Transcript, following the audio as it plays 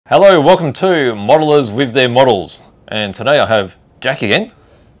Hello, welcome to Modelers with their models, and today I have Jack again.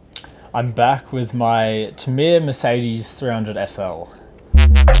 I'm back with my TAMIYA Mercedes 300 SL.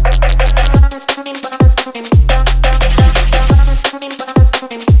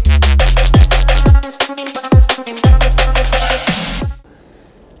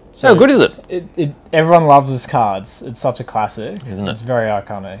 So how good is it? Everyone loves this car. It's such a classic, Isn't it? It's very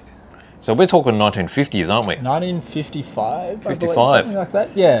iconic. So we're talking 1950s, aren't we? 1955, 55. something like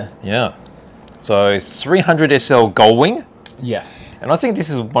that. Yeah. Yeah. So 300 SL Gullwing, Yeah, and I think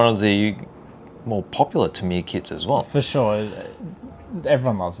this is one of the more popular TAMIYA kits as well. for sure.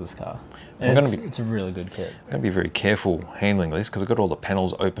 Everyone loves this car. And it's a really good kit. I'm going to be very careful handling this because I've got all the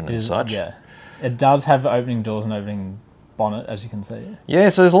panels open and such. Yeah, it does have opening doors and opening bonnet, as you can see. Yeah,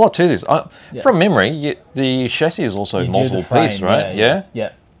 so there's a lot to this. From memory, the chassis is also multiple piece, right?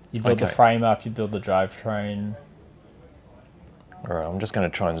 Yeah. You build the frame up, you build the drivetrain. All right, I'm just going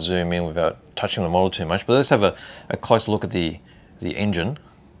to try and zoom in without touching the model too much, but let's have a closer look at the engine,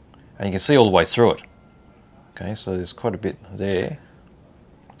 and you can see all the way through it. Okay, so there's quite a bit there.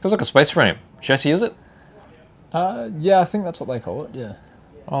 Feels like a space frame. Chassis, is it? Yeah, I think that's what they call it, yeah.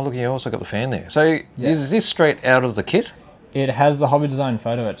 Oh, look, you also got the fan there. So is this straight out of the kit? It has the Hobby Design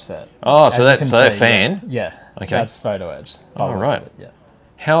photo etch set. Oh, so that fan? Yeah, okay. That's photo etch. Oh, right. Yeah.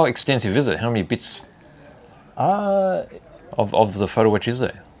 How extensive is it? How many bits of the photo etch is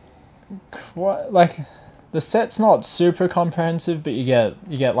there? Like, the set's not super comprehensive, but you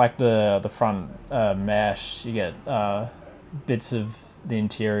get like the front mesh. You get bits of the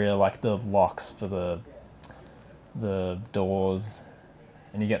interior, like the locks for the doors,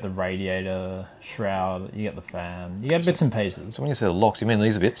 and you get the radiator shroud. You get the fan. You get bits and pieces. So when you say the locks, you mean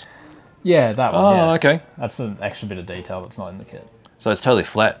these bits? Yeah, that one. Oh, okay. That's an extra bit of detail that's not in the kit. So it's totally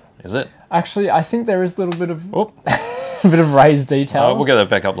flat, is it? Actually, I think there is a little bit of a bit of raised detail. We'll get that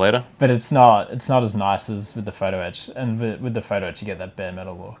back up later. But it's not as nice as with the photo etch. And with the photo etch, you get that bare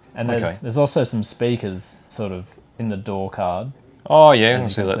metal look. And there's also some speakers sort of in the door card. Oh yeah, I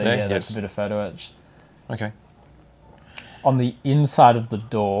can see that there. Yeah, yes. that's a bit of photo etch. Okay. On the inside of the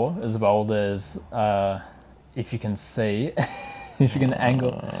door as well, there's if you can see, if you can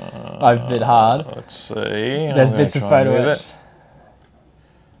angle a bit hard. Let's see. There's bits of photo etch.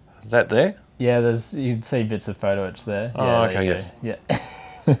 Is that there? Yeah, you can see bits of photo etch there. Oh, yeah, okay, yes. Yeah.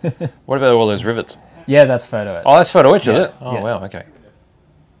 What about all those rivets? Yeah, that's photo etch. Oh, that's photo etch, is it? Oh, yeah. wow, okay.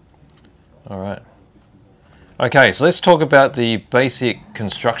 All right. Okay, so let's talk about the basic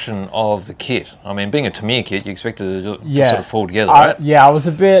construction of the kit. I mean, being a TAMIYA kit, you expect it to sort of fall together, right? Yeah, I was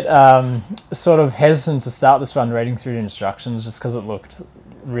a bit sort of hesitant to start this run reading through the instructions just because it looked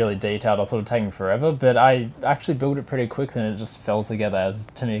really detailed. I thought it'd take me forever, but I actually built it pretty quickly and it just fell together as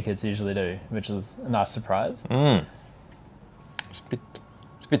TAMIYA kits usually do, which was a nice surprise. It's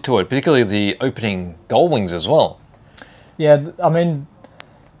a bit to it, particularly the opening gull wings as well. Yeah, I mean,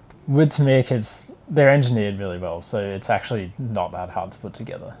 with TAMIYA kits, they're engineered really well, so it's actually not that hard to put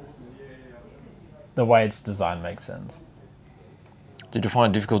together. The way it's designed makes sense. Did you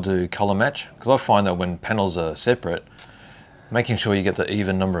find it difficult to colour match? Because I find that when panels are separate, making sure you get the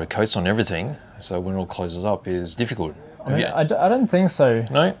even number of coats on everything, so when it all closes up, is difficult. I don't think so.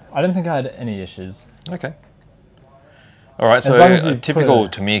 No? I don't think I had any issues. Okay. All right, so a typical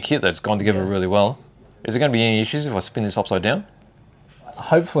TAMIYA kit that's gone together really well. Is there going to be any issues if I spin this upside down?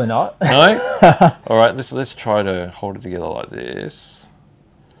 Hopefully not. No? All right, let's try to hold it together like this.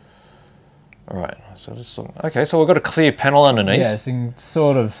 All right, so so we've got a clear panel underneath. Yeah, so you can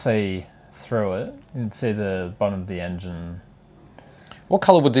sort of see through it. You can see the bottom of the engine. What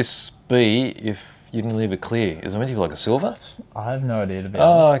colour would this be if you didn't leave it clear? Is it meant to be like a silver? I have no idea, to be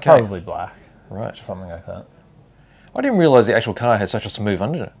honest. Okay. Probably black. Right. Something like that. I didn't realise the actual car had such a smooth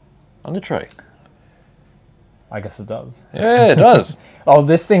under tray. I guess it does. Yeah, it does. Oh,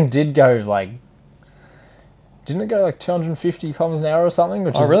 this thing did go like... Didn't it go like 250 kilometers an hour or something?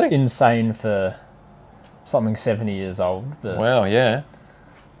 Which is really insane for something 70 years old. But wow, yeah.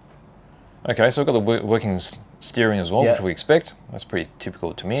 Okay, so we've got the working steering as well, which we expect. That's pretty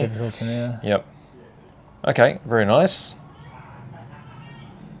typical to me. Typical to me, yeah. Yep. Okay, very nice.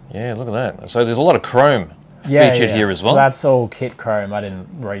 Yeah, look at that. So there's a lot of chrome featured here as well. So that's all kit chrome. I didn't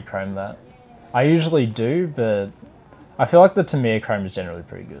re-chrome that. I usually do, but I feel like the TAMIYA chrome is generally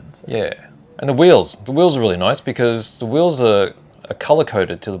pretty good. So. Yeah, and the wheels are really nice because the wheels are color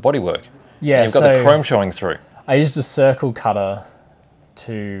coded to the bodywork. Yeah, and you've got the chrome showing through. I used a circle cutter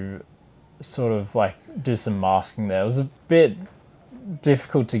to sort of like do some masking there. It was a bit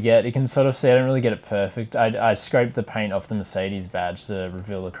difficult to get. You can sort of see I don't really get it perfect. I scraped the paint off the Mercedes badge to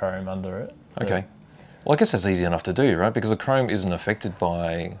reveal the chrome under it. Okay. Well, I guess that's easy enough to do, right? Because the chrome isn't affected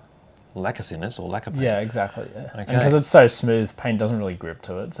by lacquer thinners or lacquer paint. Yeah, exactly. Yeah. Okay. And because it's so smooth, paint doesn't really grip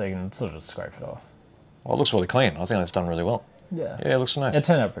to it, so you can sort of just scrape it off. Well, it looks really clean. I think that's done really well. Yeah. Yeah, it looks nice. It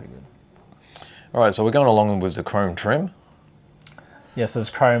turned out pretty good. All right, so we're going along with the chrome trim. Yes, there's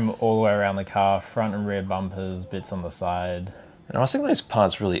chrome all the way around the car, front and rear bumpers, bits on the side. And I think those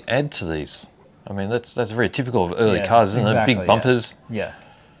parts really add to these. I mean, that's very typical of early cars, isn't it? Big bumpers. Yeah.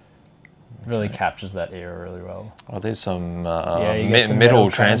 Really captures that era really well. Oh, there's some, some metal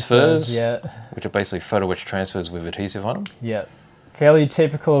transfers, yeah. which are basically photo-etched transfers with adhesive on them. Yeah. Fairly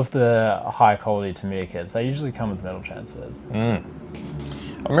typical of the high quality TAMIYA kits. They usually come with metal transfers.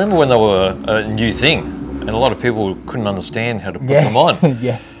 I remember when they were a new thing, and a lot of people couldn't understand how to put them on.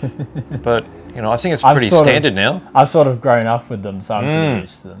 Yeah. But, you know, I think it's pretty standard now. I've sort of grown up with them, so I'm pretty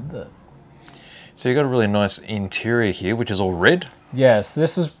used to them. But... So you've got a really nice interior here, which is all red. Yes,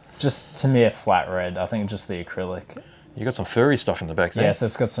 this is just TAMIYA flat red. I think just the acrylic. You got some furry stuff in the back there. Yes,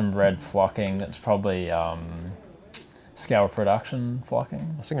 it's got some red flocking. It's probably scale production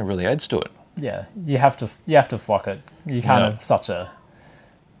flocking. I think it really adds to it. Yeah, you have to flock it. You can't have such a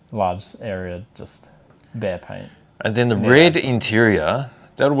large area just bare paint. And then the red interior,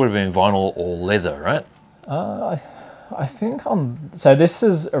 that would have been vinyl or leather, right? I think so this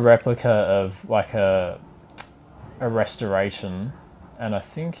is a replica of like a restoration, and I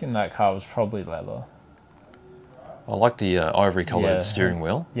think in that car it was probably leather. I like the ivory coloured steering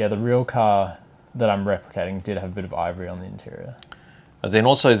wheel. Yeah, the real car that I'm replicating did have a bit of ivory on the interior. And then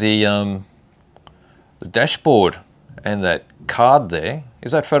also the dashboard and that card there,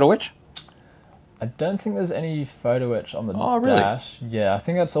 is that photo etch? I don't think there's any photo etch on the really? dash. Yeah, I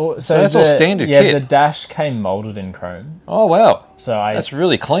think that's all. So that's all standard kit? Yeah, the dash came molded in chrome. Oh, wow. So that's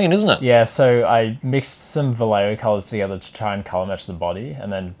really clean, isn't it? Yeah, so I mixed some Vallejo colours together to try and colour match the body,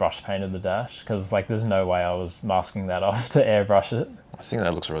 and then brush painted the dash, because like there's no way I was masking that off to airbrush it. I think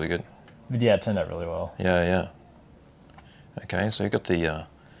that looks really good. But yeah, it turned out really well. Yeah, yeah. Okay, so you've got the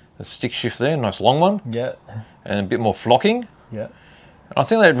stick shift there, nice long one. Yeah. And a bit more flocking. Yeah. I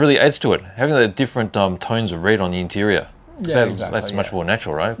think that really adds to it, having the different tones of red on the interior. Yeah, that's much more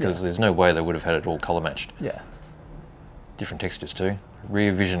natural, right? Because there's no way they would have had it all colour matched. Yeah. Different textures too.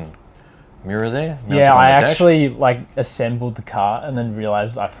 Rear vision mirror there. Yeah, I actually like assembled the car and then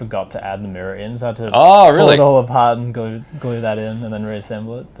realised I forgot to add the mirror in, so I had to pull it all apart and glue that in and then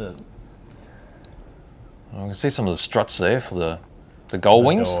reassemble it. But I can see some of the struts there for the gull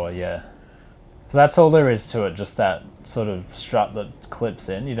wings. Door, yeah. So that's all there is to it, just that sort of strut that clips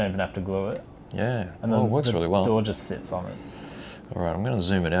in. You don't even have to glue it. Yeah, and then it works really well. The door just sits on it. All right, I'm going to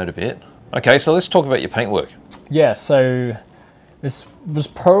zoom it out a bit. Okay, so let's talk about your paintwork. Yeah, so this was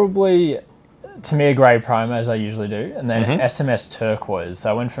probably TAMIYA grey primer, as I usually do, and then SMS turquoise. So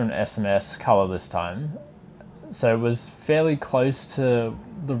I went for an SMS colour this time. So it was fairly close to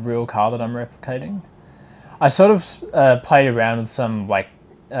the real car that I'm replicating. I sort of played around with some like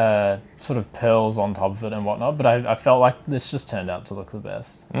sort of pearls on top of it and whatnot, but I felt like this just turned out to look the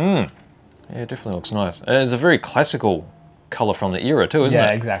best. Yeah, it definitely looks nice. It's a very classical colour from the era too, isn't it?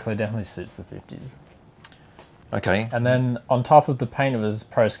 Yeah, exactly. It definitely suits the 50s. Okay. And then on top of the paint, it was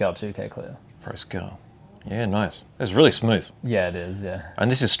Pro Scale 2K clear. Pro Scale. Yeah, nice. It's really smooth. Yeah, it is, yeah. And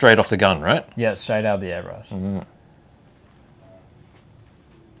this is straight off the gun, right? Yeah, straight out of the airbrush.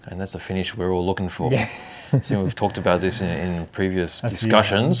 And that's the finish we're all looking for. Yeah. I think we've talked about this in previous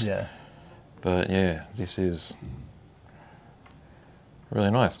discussions. Yeah. But yeah, this is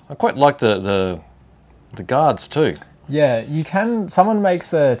really nice. I quite like the guards too. Yeah, you can. Someone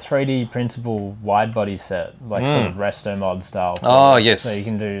makes a 3D printable wide body set, like sort of resto mod style. Oh, yes. So you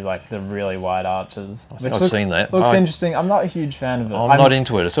can do like the really wide arches. I think I've seen that. Looks interesting. I'm not a huge fan of it. I'm not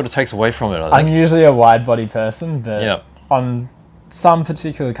into it. It sort of takes away from it, I think. I'm usually a wide body person, but yeah. On some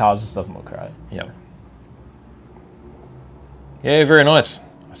particular cars, it just doesn't look right. So. Yeah. Yeah, very nice.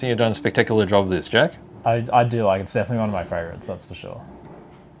 I think you've done a spectacular job with this, Jack. I do like it. It's definitely one of my favourites, that's for sure.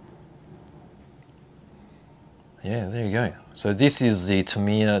 Yeah, there you go. So this is the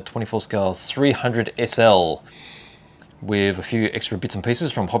TAMIYA 24 scale 300 SL with a few extra bits and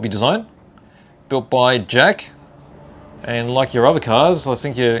pieces from Hobby Design, built by Jack. And like your other cars, I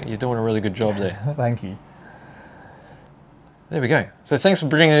think you're doing a really good job there. Thank you. There we go. So thanks for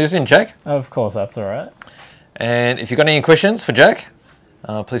bringing this in, Jack. Of course, that's all right. And if you've got any questions for Jack,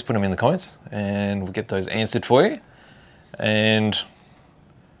 please put them in the comments and we'll get those answered for you. And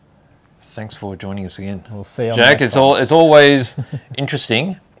thanks for joining us again. We'll see you on Jack, the next one. It's always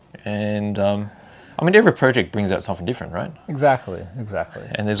interesting. And I mean, every project brings out something different, right? Exactly, exactly.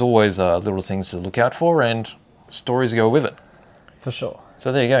 And there's always little things to look out for and stories go with it. For sure.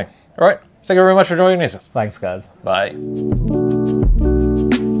 So there you go. All right. Thank you very much for joining us. Thanks, guys. Bye.